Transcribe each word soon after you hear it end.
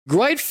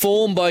Great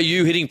form by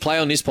you hitting play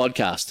on this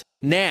podcast.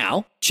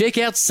 Now, check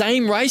out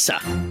Same Racer,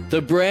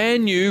 the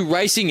brand new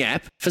racing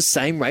app for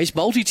same race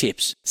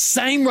multi-tips.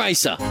 Same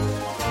Racer.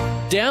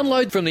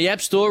 Download from the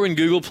App Store and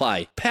Google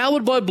Play.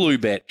 Powered by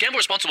Bluebet. Gamble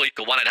responsibly.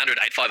 Call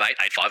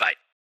 1-800-858-858.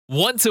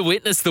 Want to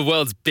witness the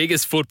world's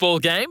biggest football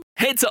game?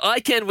 Head to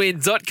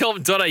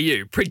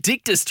iCanWin.com.au,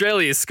 predict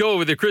Australia's score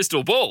with a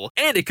crystal ball,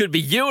 and it could be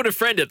you and a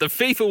friend at the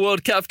FIFA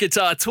World Cup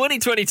Qatar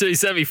 2022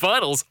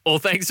 semi-finals, all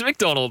thanks to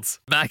McDonald's.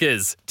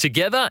 Maccas,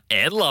 together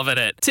and loving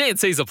it.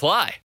 TNCs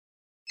apply.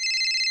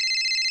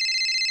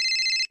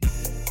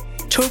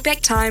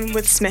 Talkback time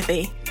with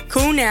Smithy.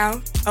 Call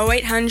now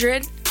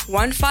 0800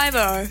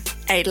 150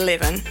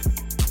 811.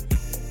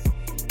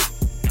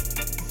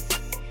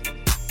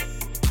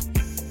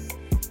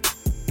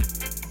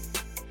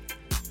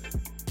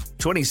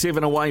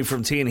 27 away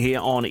from 10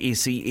 here on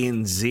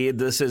SENZ.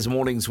 This is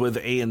Mornings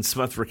with Ian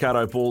Smith.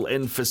 Ricardo Ball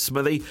in for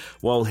Smithy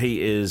while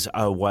he is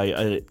away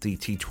at the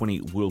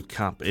T20 World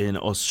Cup in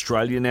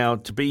Australia. Now,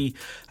 to be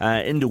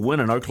in to win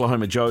an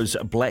Oklahoma Joe's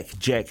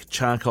Blackjack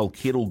Charcoal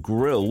Kettle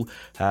Grill,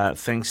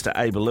 thanks to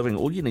Aber Living,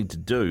 all you need to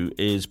do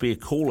is be a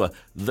caller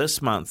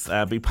this month,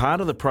 be part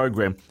of the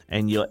program,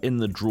 and you're in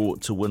the draw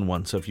to win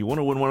one. So if you want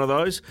to win one of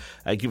those,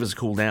 give us a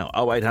call now,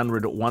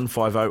 0800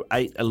 150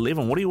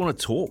 811. What do you want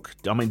to talk?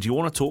 I mean, do you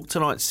want to talk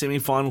tonight's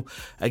semi-final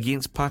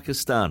against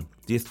Pakistan?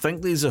 Do you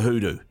think there's a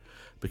hoodoo?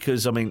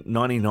 Because, I mean,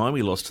 99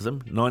 we lost to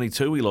them,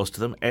 92 we lost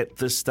to them at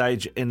this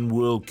stage in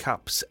World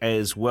Cups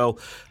as well.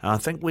 I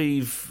think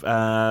we've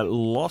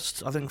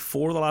lost,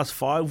 4 of the last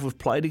 5 we've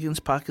played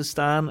against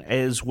Pakistan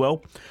as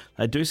well.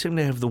 They do seem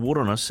to have the wood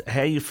on us.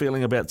 How are you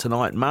feeling about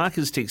tonight? Mark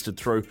has texted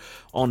through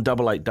on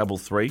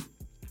 8833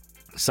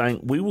 saying,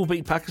 we will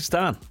beat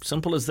Pakistan.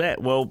 Simple as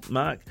that. Well,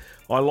 Mark,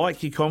 I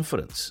like your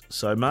confidence.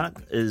 So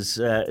Mark is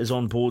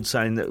on board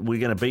saying that we're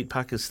going to beat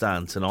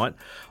Pakistan tonight.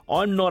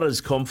 I'm not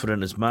as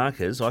confident as Mark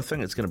is. I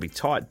think it's going to be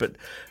tight. But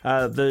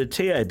the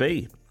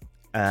TAB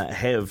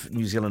have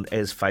New Zealand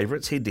as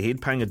favourites,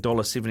 head-to-head, paying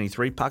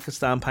 $1.73.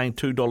 Pakistan paying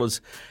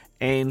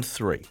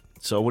 $2.03.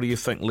 So what do you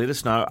think? Let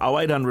us know.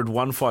 0800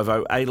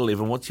 150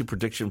 811. What's your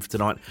prediction for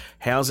tonight?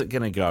 How's it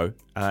going to go?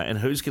 And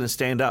who's going to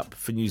stand up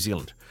for New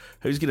Zealand?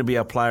 Who's going to be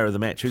our player of the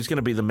match? Who's going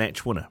to be the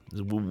match winner?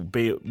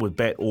 Be it with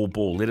bat or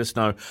ball? Let us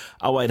know.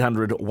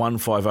 0800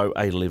 150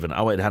 811.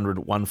 0800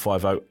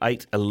 150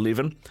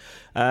 811.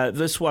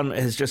 This one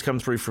has just come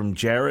through from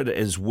Jared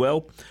as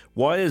well.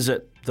 Why is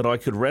it that I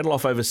could rattle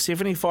off over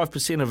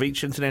 75% of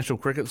each international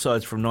cricket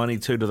sides from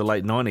 92 to the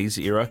late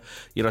 90s era,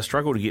 yet I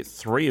struggle to get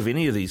 3 of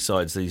any of these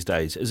sides these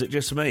days? Is it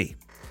just me?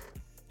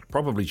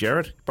 Probably,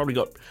 Jared. Probably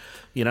got,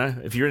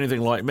 if you're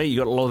anything like me, you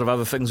got a lot of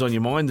other things on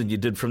your mind than you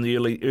did from the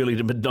early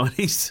to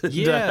mid-90s.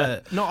 Yeah.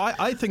 No,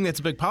 I think that's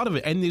a big part of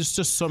it. And there's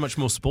just so much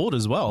more sport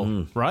as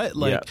well, right?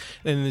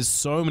 And there's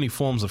so many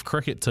forms of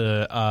cricket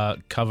to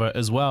cover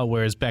as well,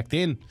 whereas back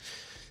then,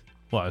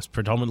 well, it was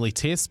predominantly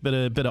tests, but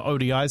a bit of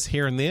ODIs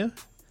here and there.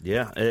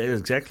 Yeah,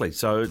 exactly.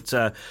 So it's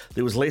there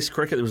was less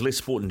cricket, there was less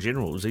sport in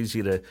general. It was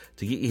easier to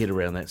get your head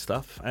around that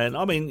stuff. And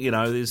I mean,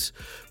 we'll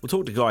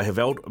talk to Guy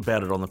Haveld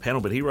about it on the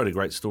panel, but he wrote a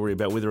great story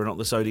about whether or not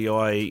this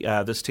ODI,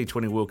 this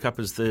T20 World Cup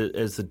is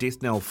the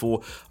death knell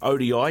for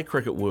ODI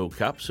cricket World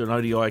Cups and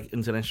ODI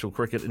international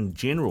cricket in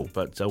general.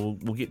 But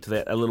we'll get to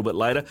that a little bit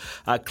later.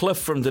 Cliff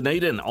from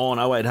Dunedin on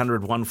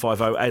 0800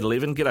 150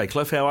 811. G'day,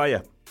 Cliff. How are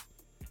you?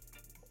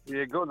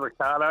 Yeah, good,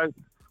 Ricardo.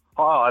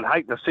 Oh, I'd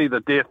hate to see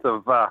the death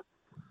of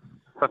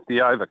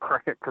 50 over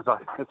cricket because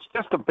it's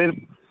just a bit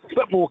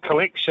more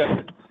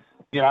collection.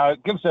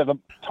 It gives the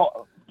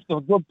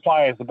good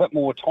players a bit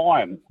more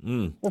time.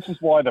 This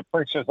is why the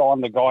pressure's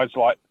on the guys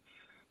like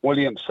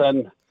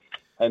Williamson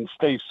and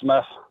Steve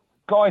Smith,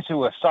 guys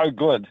who are so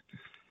good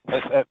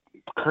at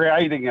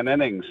creating an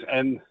innings.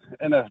 And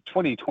in a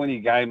 2020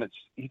 game,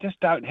 you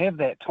just don't have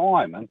that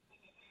time. And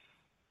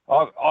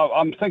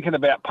I'm thinking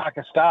about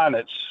Pakistan.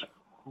 It's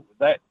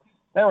that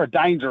they're a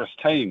dangerous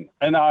team,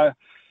 and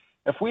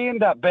if we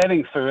end up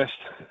batting first,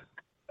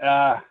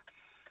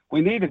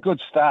 we need a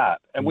good start.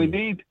 And we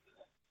need...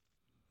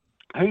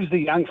 Who's the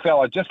young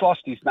fella? Just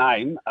lost his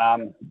name.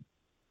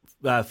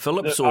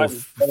 Phillips or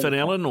Finn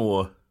Allen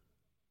or...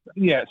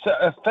 Yeah, so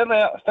if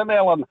Finn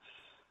Allen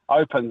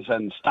opens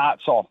and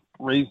starts off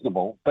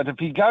reasonable, but if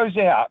he goes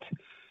out,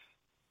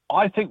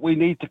 I think we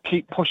need to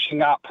keep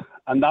pushing up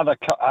another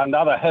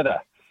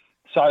hitter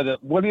so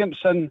that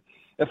Williamson...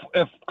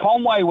 If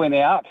Conway went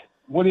out,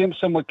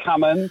 Williamson would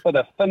come in, but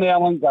if Finn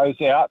Allen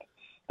goes out,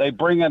 they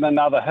bring in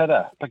another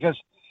hitter. Because,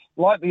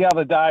 like the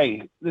other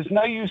day, there's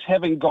no use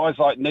having guys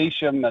like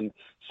Neesham and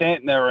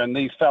Santner and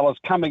these fellas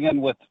coming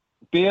in with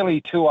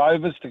barely 2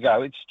 overs to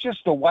go. It's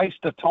just a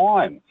waste of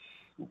time.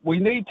 We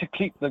need to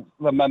keep the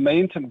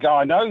momentum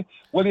going. I know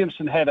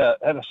Williamson had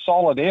a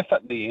solid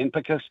effort in the end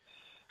because,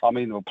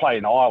 we're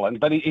playing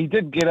Ireland, but he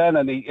did get in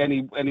and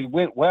he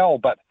went well.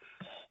 But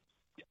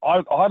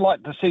I'd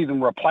like to see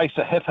them replace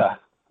a hitter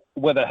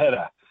with a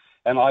hitter.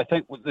 And I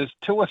think there's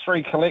 2 or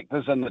 3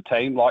 collectors in the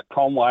team, like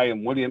Conway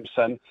and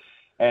Williamson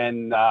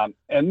and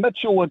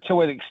Mitchell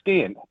to an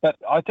extent. But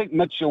I think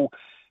Mitchell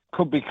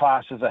could be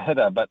classed as a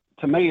hitter. But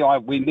to me,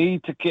 we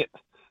need to get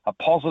a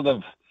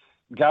positive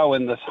go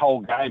in this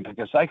whole game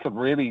because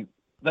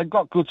they've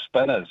got good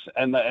spinners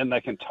and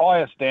they can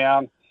tie us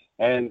down.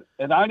 And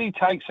it only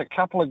takes a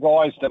couple of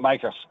guys to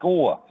make a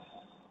score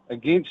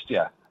against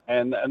you.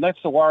 And that's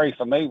the worry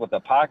for me with the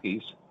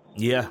Parkies.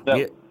 Yeah.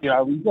 You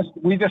know,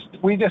 we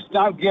just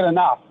don't get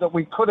enough that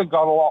we could have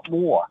got a lot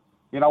more.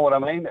 You know what I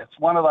mean? It's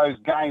one of those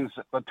games.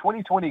 The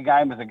 2020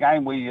 game is a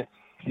game where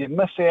you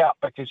miss out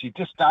because you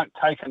just don't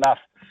take enough.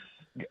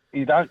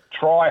 You don't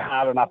try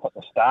hard enough at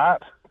the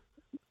start.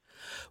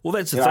 Well,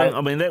 that's the thing.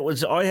 I mean, I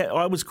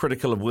was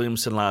critical of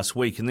Williamson last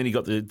week, and then he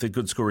got the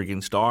good score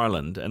against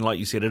Ireland. And like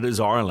you said, it is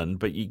Ireland,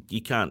 but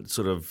you can't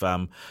sort of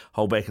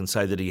hold back and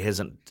say that he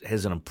hasn't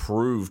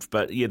improved.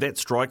 But yeah, that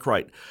strike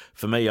rate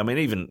for me. I mean,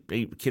 even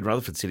Ken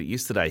Rutherford said it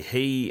yesterday.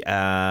 He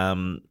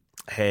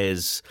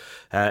has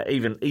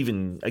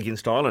even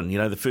against Ireland. You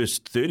know, the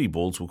first 30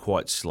 balls were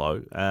quite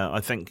slow. I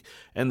think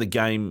in the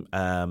game.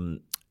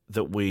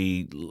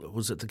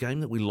 Was it the game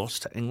that we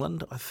lost to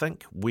England, I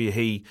think, where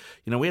we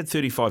had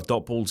 35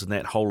 dot balls in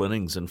that whole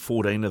innings and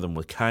 14 of them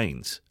were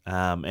Kane's.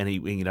 And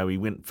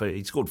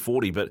he scored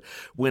 40, but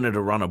went at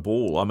a run of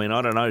ball. I mean,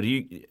 I don't know.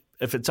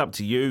 If it's up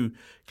to you,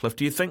 Cliff,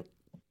 do you think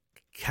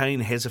Kane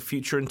has a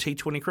future in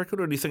T20 cricket,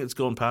 or do you think it's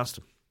gone past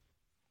him?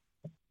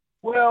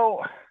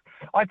 Well,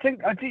 I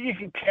think you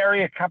can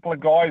carry a couple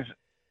of guys.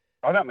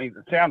 I don't mean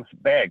it sounds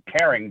bad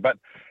carrying, but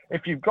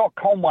if you've got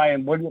Conway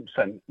and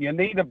Williamson, you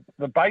need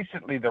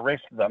basically the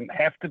rest of them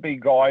have to be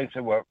guys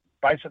who are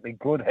basically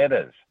good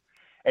hitters.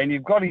 And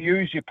you've got to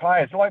use your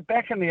players. Like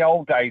back in the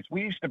old days,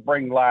 we used to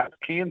bring Lance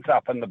Cairns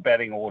up in the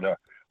batting order,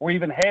 or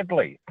even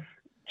Hadley,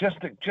 just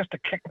to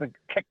kick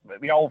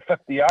the old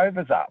 50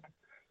 overs up,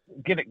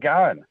 get it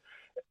going.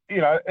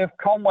 You know, if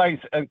Conway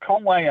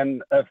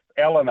and if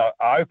Allen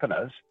are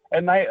openers,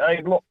 and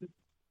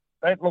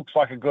that looks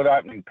like a good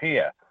opening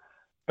pair.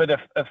 But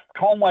if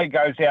Conway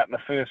goes out in the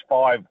first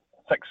 5-6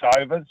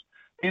 overs,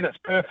 then it's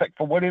perfect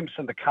for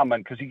Williamson to come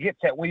in because he gets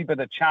that wee bit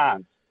of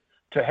chance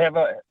to have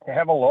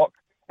a look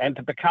and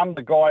to become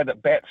the guy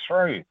that bats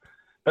through.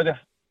 But if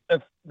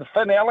the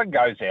Finn Allen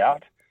goes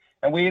out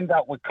and we end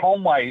up with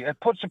Conway, it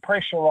puts the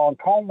pressure on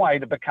Conway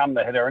to become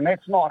the hitter, and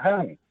that's not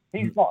him.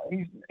 He's not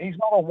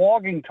a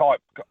wogging type.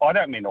 I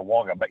don't mean a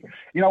wogger, but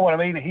you know what I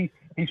mean.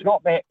 He's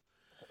not that.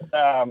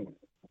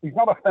 He's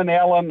not a Finn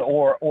Allen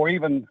or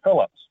even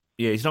Phillips.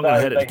 Yeah, he's not going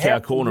to hit it to cow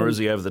corner, is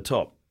he, over the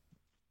top?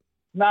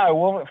 No,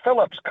 well,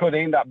 Phillips could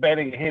end up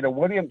batting ahead of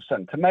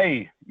Williamson. To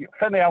me,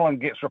 Finn Allen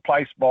gets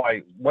replaced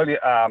by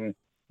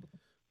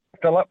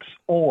Phillips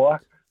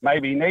or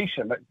maybe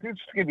Neesham. But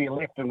just to give you a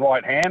left and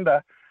right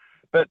hander.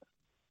 But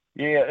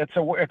yeah, it's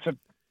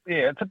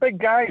a big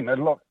game.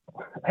 And look,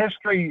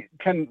 history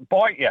can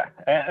bite you.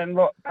 And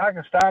look,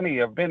 Pakistani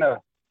have been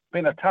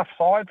a tough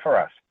side for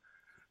us.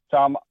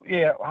 So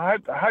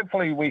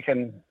hopefully we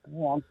can.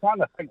 Well, I'm trying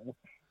to think.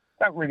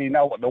 Don't really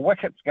know what the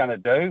wicket's going to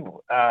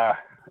do.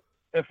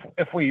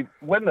 If we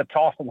win the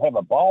toss and have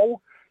a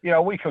bowl, you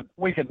know, we could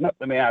nip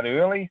them out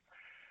early.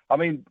 I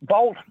mean,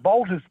 Bolt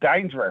is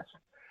dangerous,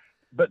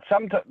 but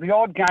the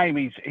odd game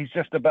he's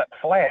just a bit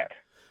flat.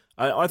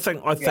 I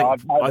think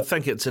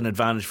it's an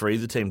advantage for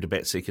either team to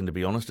bat second. To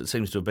be honest, it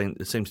seems to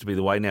be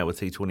the way now with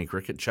T20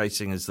 cricket.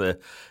 Chasing is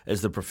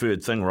the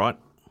preferred thing, right?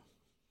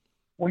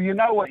 Well, you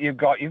know what you've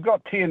got. You've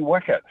got 10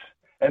 wickets.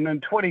 And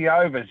in 20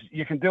 overs,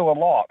 you can do a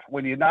lot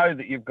when you know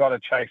that you've got to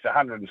chase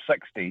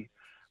 160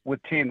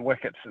 with 10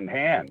 wickets in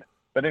hand.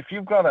 But if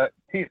you've got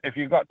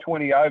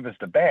 20 overs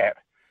to bat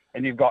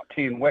and you've got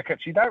 10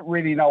 wickets, you don't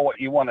really know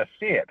what you want to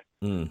set.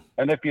 And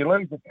if you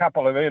lose a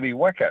couple of early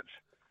wickets,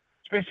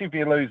 especially if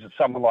you lose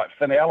someone like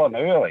Finn Allen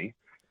early,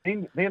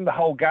 then the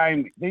whole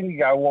game, then you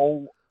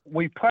go,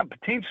 well,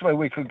 potentially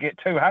we could get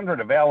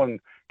 200 if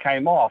Allen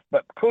came off,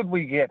 but should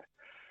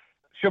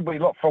we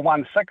look for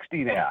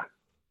 160 now?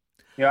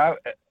 You know,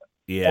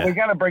 yeah. We're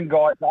going to bring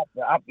guys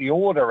up the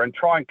order and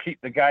try and keep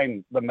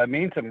the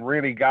momentum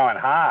really going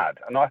hard.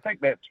 And I think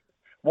that's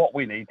what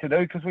we need to do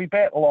because we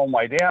bat a long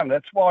way down.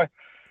 That's why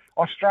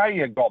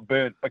Australia got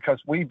burnt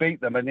because we beat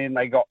them and then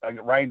they got a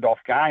rained off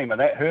game and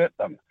that hurt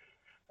them.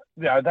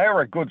 You know, they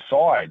were a good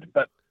side,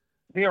 but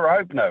their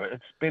opener,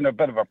 it's been a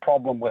bit of a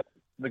problem with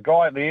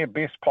their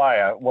best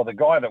player, well, the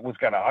guy that was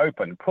going to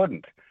open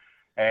couldn't.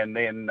 And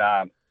then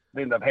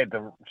they've had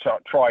to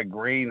try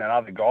Green and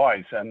other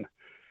guys and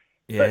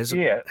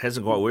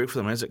hasn't quite worked for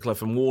them, has it,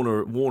 Cliff? And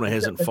Warner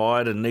hasn't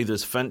fired, and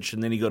neither's Finch,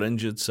 and then he got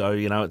injured. So,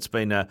 you know, it's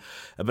been a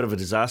bit of a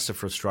disaster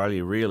for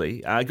Australia,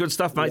 really. Good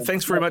stuff, mate.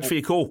 Thanks very much for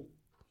your call.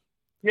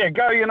 Yeah,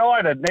 go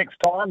United next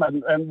time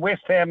and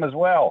West Ham as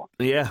well.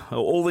 Yeah,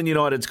 all the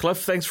Uniteds, Cliff.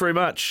 Thanks very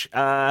much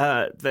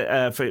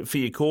for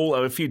your call.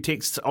 A few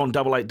texts on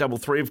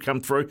 8833 have come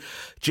through.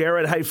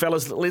 Jared, hey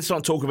fellas, let's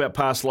not talk about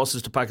past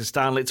losses to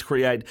Pakistan. Let's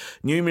create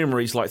new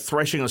memories like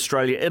thrashing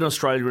Australia in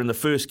the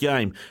first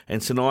game. And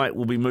tonight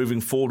we'll be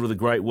moving forward with a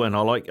great win.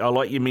 I like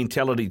your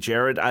mentality,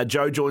 Jared.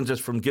 Joe joins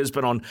us from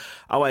Gisborne on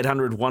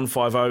 0800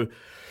 150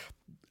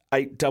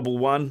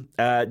 811.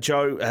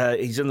 Joe,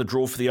 he's in the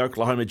draw for the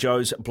Oklahoma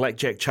Joe's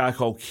Blackjack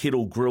Charcoal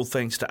Kettle Grill,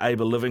 thanks to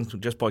Aber Living,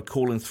 just by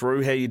calling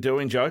through. How you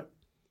doing, Joe?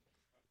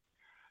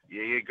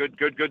 Yeah, good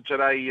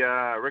today,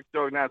 Rick.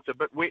 Now it's a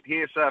bit wet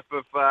here, so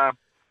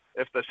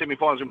if the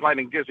semi-finals been played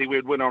in Gizzy,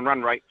 we'd win on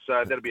run rate,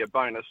 so that'd be a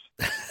bonus.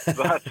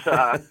 But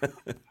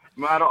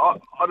mate, I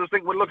just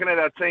think we're looking at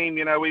our team.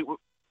 You know,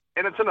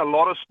 and it's in a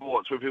lot of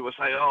sports where people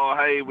say, "Oh,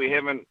 hey, we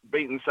haven't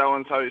beaten so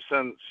and so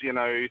since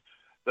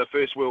the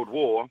First World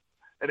War."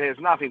 It has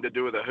nothing to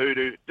do with the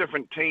hoodoo.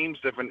 Different teams,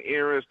 different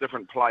eras,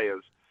 different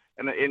players.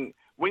 And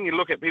when you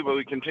look at people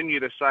who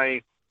continue to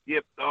say,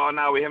 "Yep, oh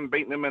no, we haven't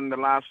beaten them in the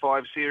last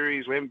 5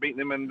 series. We haven't beaten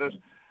them in this,"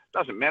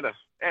 doesn't matter.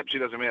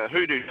 Absolutely doesn't matter.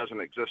 Hoodoo doesn't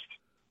exist.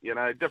 You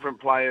know,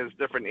 different players,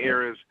 different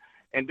eras,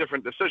 and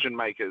different decision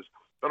makers.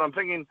 But I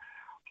think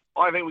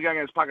we're going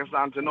against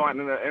Pakistan tonight,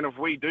 and if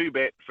we do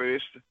bat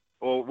first,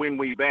 or when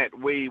we bat,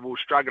 we will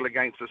struggle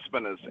against the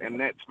spinners, and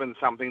that's been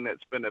something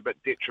that's been a bit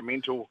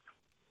detrimental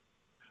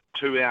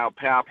to our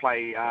power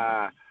play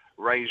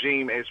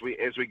regime as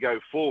we go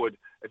forward.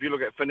 If you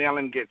look at Finn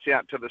Allen gets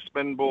out to the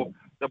spin ball,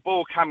 the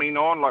ball coming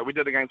on like we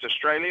did against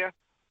Australia,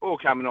 ball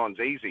coming on's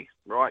easy,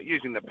 right?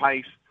 Using the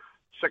pace,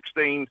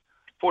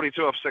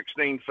 42 of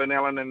 16 Finn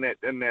Allen in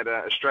that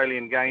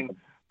Australian game.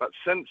 But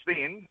since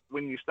then,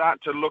 when you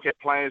start to look at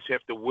players who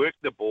have to work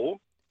the ball,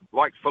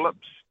 like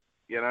Phillips,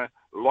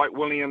 like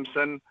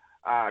Williamson,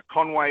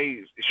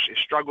 Conway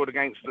struggled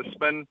against the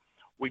spin.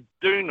 We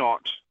do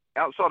not,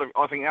 outside of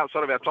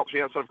our top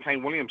three, outside of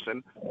Kane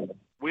Williamson,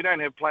 we don't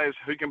have players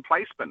who can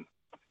play spin,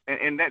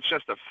 and that's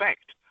just a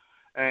fact.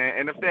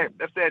 And if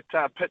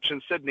that pitch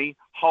in Sydney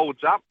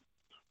holds up,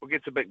 or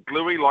gets a bit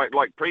gluey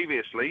like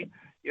previously,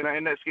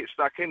 and let's get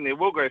stuck in there,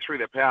 we'll go through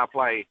the power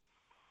play,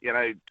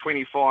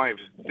 25,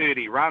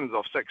 30 runs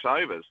off 6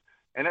 overs.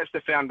 And that's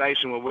the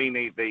foundation where we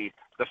need the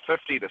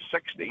 50 to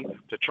 60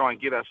 to try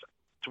and get us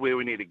to where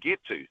we need to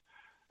get to.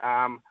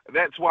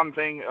 That's one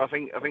thing I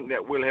think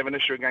that we'll have an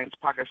issue against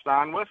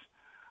Pakistan with.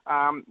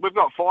 We've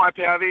got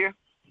firepower there,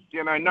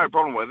 no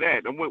problem with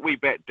that. And we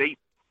bat deep,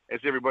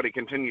 as everybody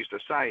continues to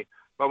say,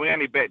 but we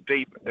only bat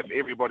deep if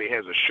everybody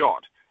has a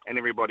shot and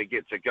everybody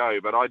gets a go.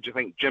 But I just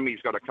think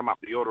Jimmy's got to come up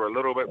the order a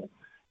little bit.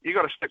 You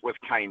got to stick with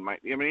Kane, mate.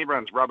 I mean,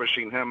 everyone's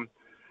rubbishing him.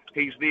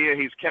 He's there.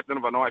 He's captain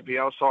of an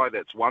IPL side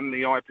that's won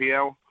the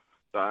IPL.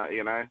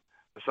 The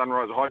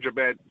Sunrise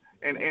Hyderabad,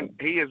 and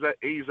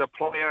he's a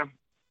player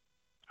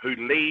who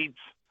leads.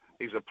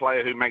 He's a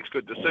player who makes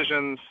good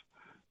decisions,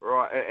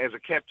 right, as a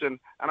captain.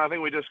 And I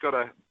think we just got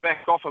to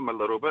back off him a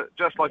little bit,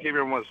 just like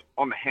everyone was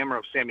on the hammer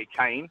of Sammy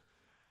Kane,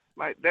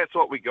 mate. That's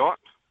what we got.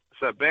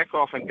 So back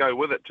off and go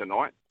with it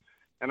tonight.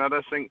 And I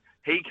just think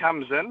he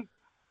comes in,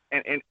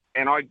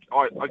 and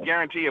I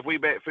guarantee if we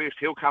bat first,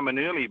 he'll come in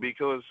early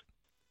because,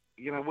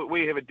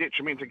 we have a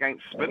detriment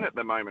against spin at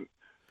the moment,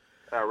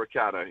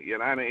 Ricardo,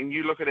 and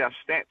you look at our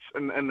stats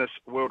in this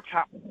World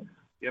Cup,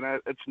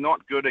 it's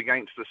not good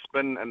against the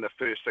spin in the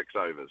first 6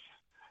 overs.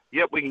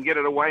 Yep, we can get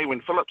it away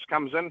when Phillips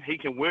comes in. He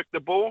can work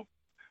the ball.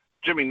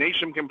 Jimmy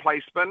Neesham can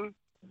play spin,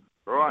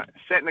 right?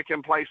 Satner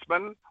can play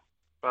spin.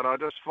 But I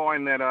just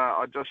find that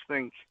I just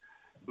think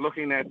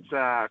looking at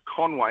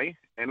Conway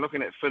and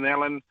looking at Finn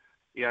Allen,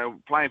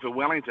 playing for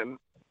Wellington,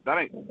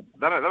 they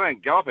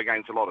don't go up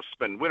against a lot of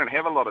spin. We don't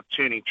have a lot of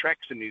turning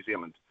tracks in New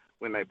Zealand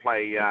when they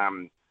play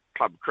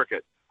club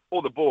cricket.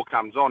 All the ball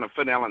comes on and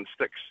Finn Allen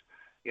sticks,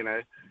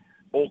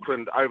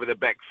 Auckland over the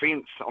back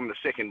fence on the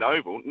second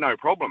oval, no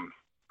problem.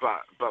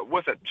 But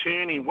with a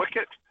turning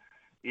wicket,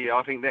 yeah,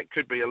 I think that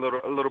could be a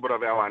little bit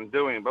of our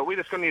undoing. But we're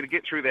just going to need to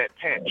get through that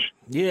patch.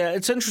 Yeah,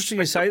 it's interesting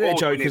you say that,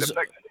 Joe,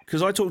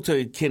 because I talked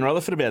to Ken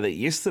Rutherford about that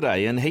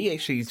yesterday, and he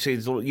actually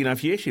says,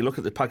 if you actually look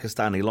at the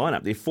Pakistani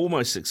lineup, their 4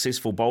 most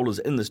successful bowlers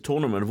in this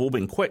tournament have all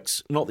been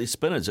quicks, not their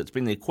spinners. It's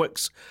been their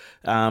quicks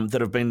that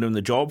have been doing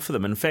the job for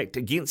them. In fact,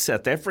 against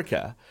South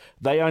Africa,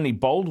 they only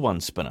bowled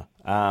 1 spinner.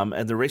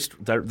 And the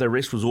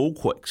rest was all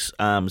quicks.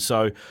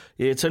 So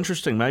yeah, it's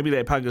interesting. Maybe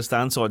that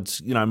Pakistan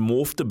side's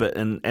morphed a bit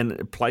and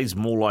it plays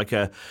more like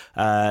an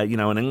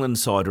England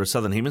side or a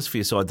Southern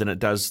Hemisphere side than it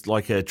does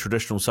like a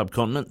traditional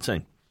subcontinent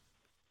team.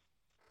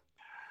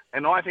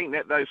 And I think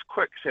that those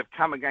quicks have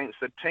come against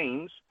the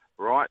teams,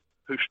 right,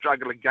 who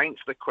struggle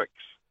against the quicks.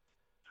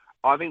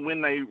 I think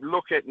when they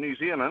look at New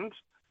Zealand,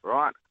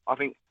 right, I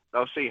think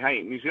they'll see,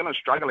 hey, New Zealand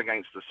struggle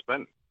against the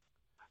spin.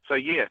 So,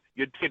 yeah,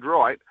 you're dead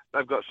right.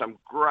 They've got some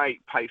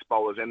great pace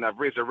bowlers and they've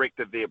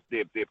resurrected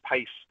their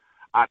pace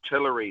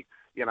artillery,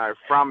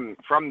 from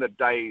the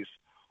days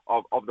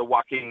of the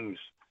Wakings,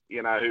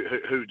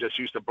 who just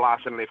used to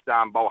blast in left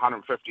arm, bowl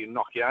 150 and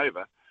knock you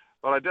over.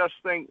 But I just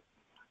think,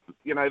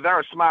 they're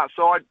a smart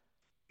side.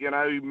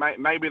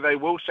 Maybe they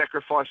will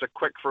sacrifice a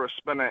quick for a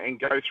spinner and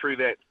go through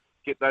that,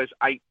 get those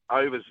 8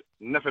 overs,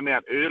 nip them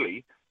out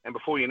early, and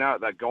before you know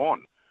it, they're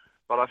gone.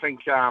 But I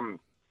think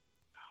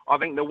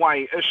the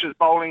way Ish is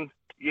bowling,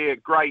 yeah,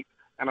 great.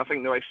 And I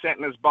think the way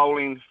Satner's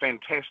bowling,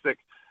 fantastic.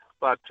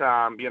 But,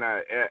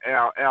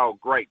 our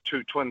great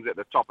 2 twins at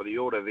the top of the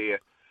order there,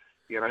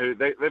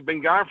 they've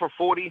been going for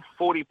 40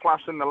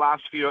 plus in the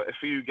last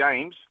few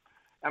games.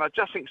 And I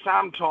just think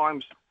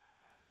sometimes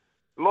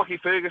Lockie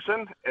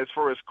Ferguson, as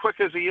far as quick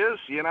as he is,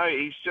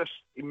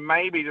 he's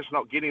maybe just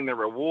not getting the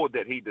reward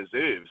that he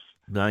deserves.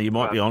 No, you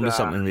might be onto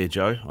something there,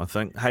 Joe, I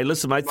think. Hey,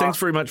 listen, mate, thanks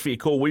very much for your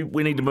call.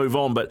 We need to move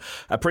on, but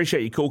I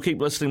appreciate your call.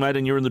 Keep listening, mate,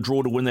 and you're in the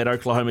draw to win that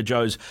Oklahoma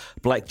Joe's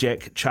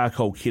Blackjack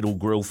Charcoal Kettle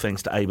Grill,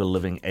 thanks to Ava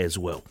Living as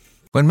well.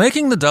 When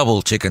making the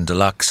double chicken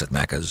deluxe at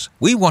Macca's,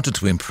 we wanted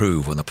to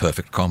improve on the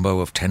perfect combo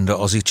of tender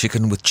Aussie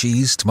chicken with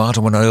cheese,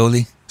 tomato and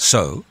aioli.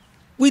 So,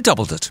 we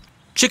doubled it.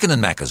 Chicken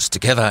and Macca's,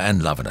 together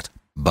and loving it.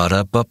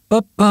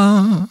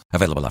 Ba-da-ba-ba-ba.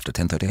 Available after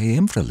 10:30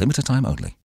 a.m. for a limited time only.